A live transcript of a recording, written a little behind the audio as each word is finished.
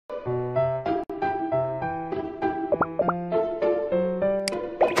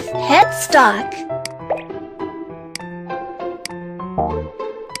Headstock.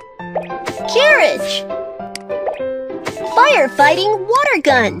 Carriage. Firefighting water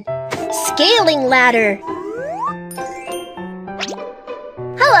gun. Scaling ladder.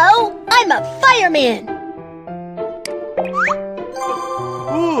 Hello, I'm a fireman.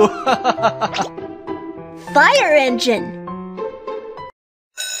 Ooh. Fire engine.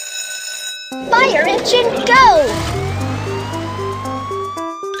 Fire engine, go!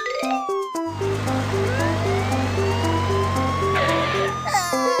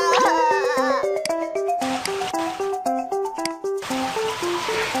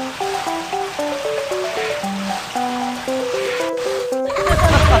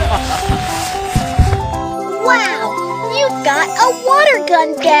 Wow! You've got a water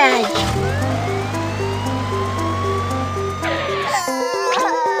gun badge!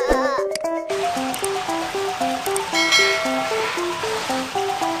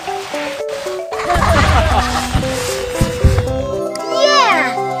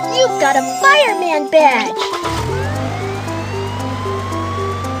 Yeah! You've got a fireman badge!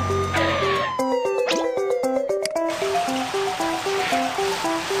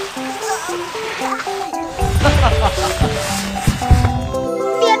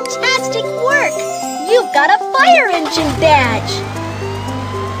 Fantastic work! You've got a fire engine badge!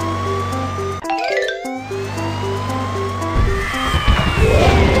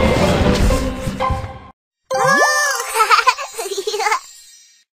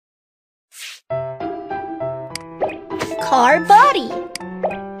 Car body.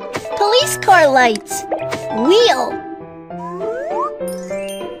 Police car lights. Wheel.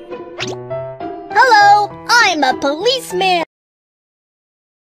 Hello, I'm a policeman.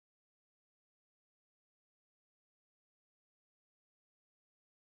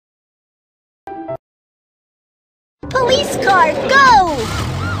 Police car, go!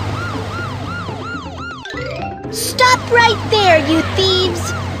 Stop right there, you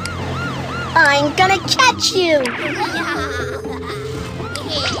thieves! I'm gonna catch you!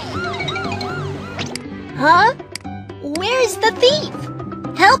 Huh? Where's the thief?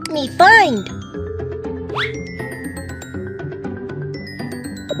 Help me find!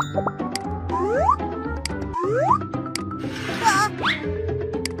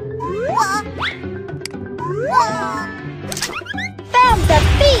 Found the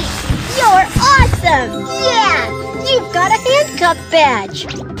thief! You're awesome! Yeah! You've got a handcuff badge!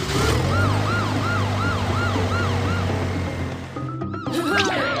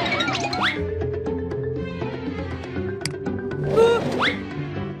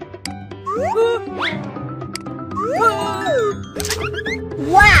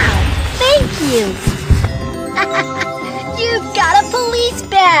 Wow! Thank you! You've got a police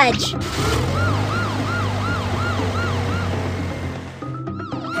badge!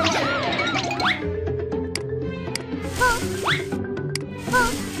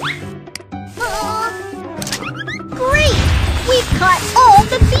 Great! We've caught all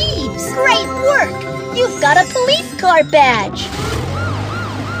the thieves! Great work! You've got a police car badge!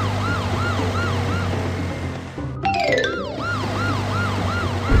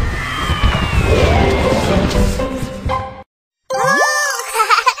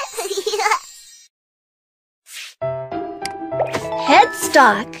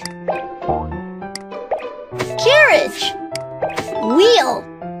 Headstock. Carriage. Wheel.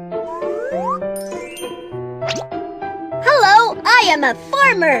 Hello, I am a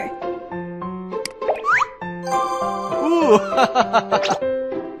farmer. Ooh.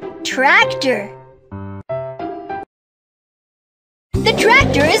 Tractor. The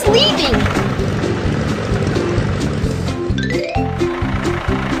tractor is leaving.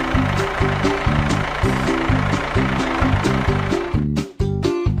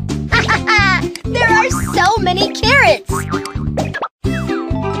 There are so many carrots.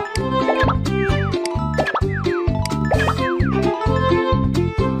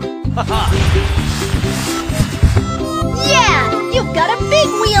 Yeah, you've got a big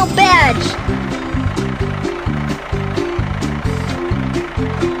wheel badge.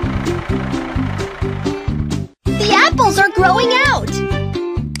 The apples are growing out.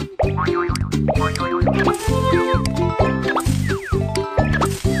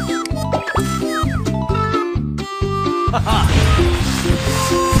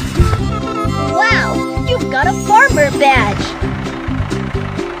 Wow, you've got a farmer badge.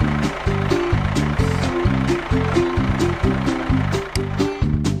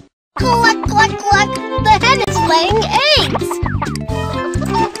 Cluck, cluck, cluck. The hen is laying eggs.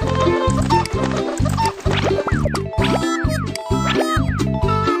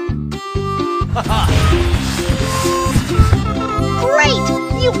 Great!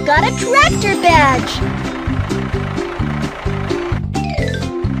 You've got got a tractor badge.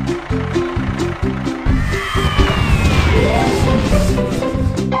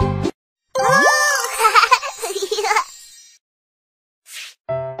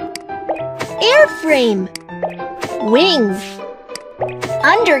 Airframe, wing,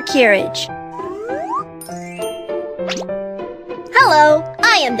 undercarriage. Hello,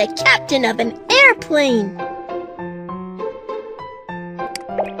 I am the captain of an airplane.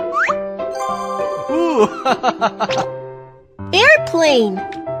 Ooh. Airplane.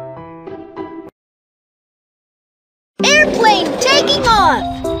 Airplane taking off.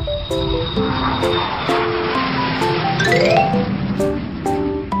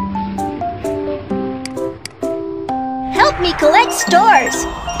 Help me collect stars.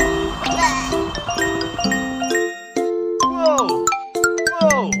 Whoa.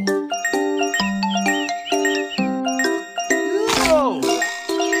 Whoa. Whoa.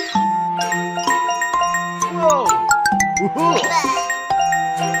 Whoa. Woohoo.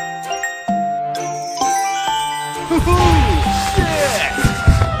 Yeah.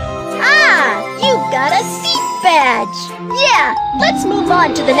 Ah, you got a seat badge. Yeah, let's move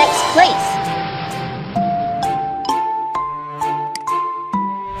on to the next place.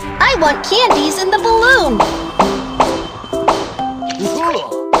 I want candies in the balloon. Whoa.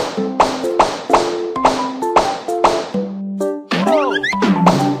 Whoa.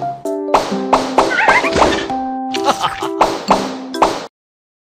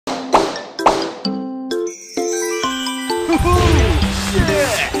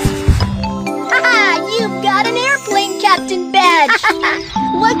 Haha, you've got an airplane captain badge.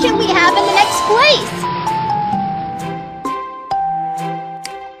 What can we have in the next place?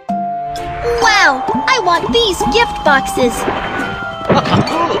 Wow, I want these gift boxes.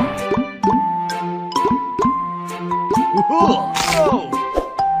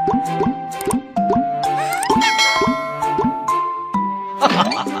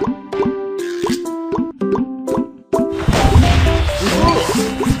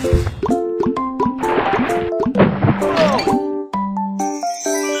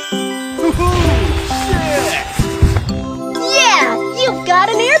 Yeah, you've got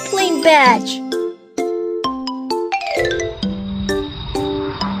an airplane badge.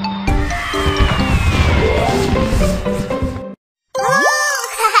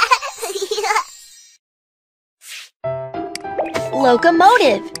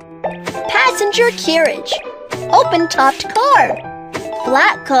 Locomotive, passenger carriage, open-topped car,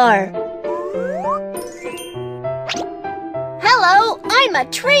 flat car. Hello, I'm a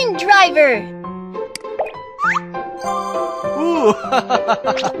train driver. Ooh.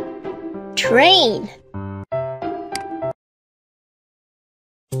 Train.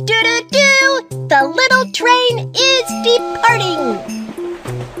 Do-do-do! The little train is departing.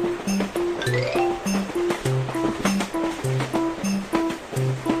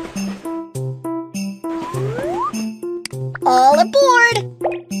 All aboard!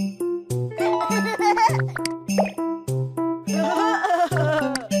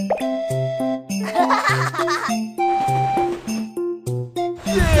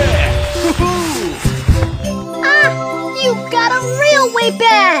 Ah! You've got a railway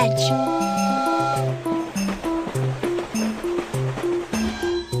badge!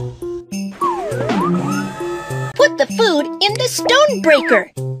 Put the food in the stone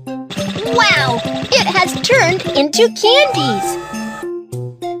breaker. Wow! It has turned into candies.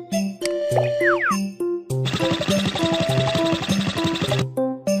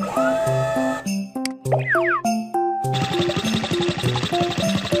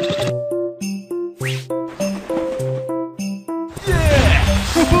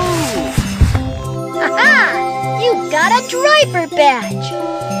 Aha! You got a driver badge.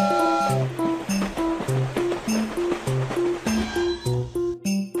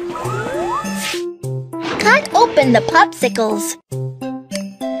 Cut open the popsicles.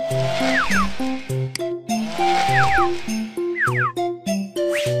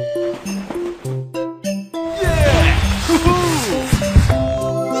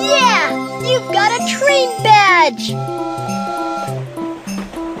 Yeah! You've got a train badge.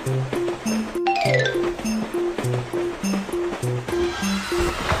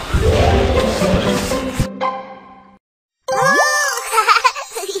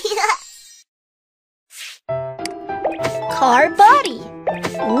 Car body,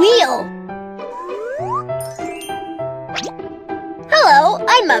 wheel. Hello,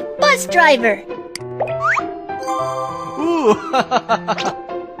 I'm a bus driver. Ooh.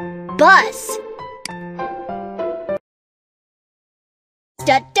 Bus.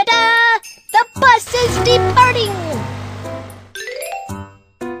 Da-da-da! The bus is departing!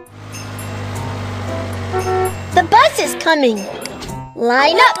 bus is coming.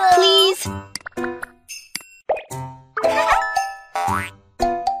 Line up, please.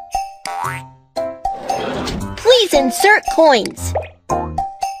 Please insert coins.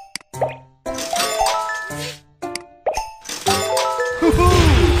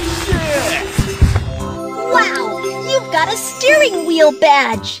 Wow, you've got a steering wheel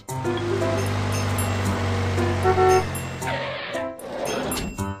badge.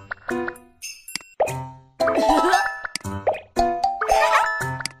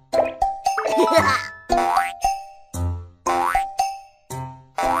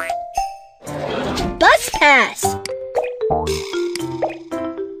 Bus pass.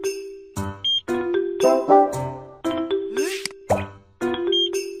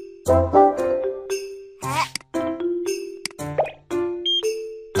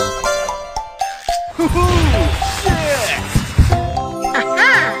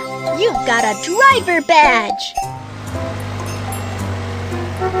 Aha! You've got a driver badge.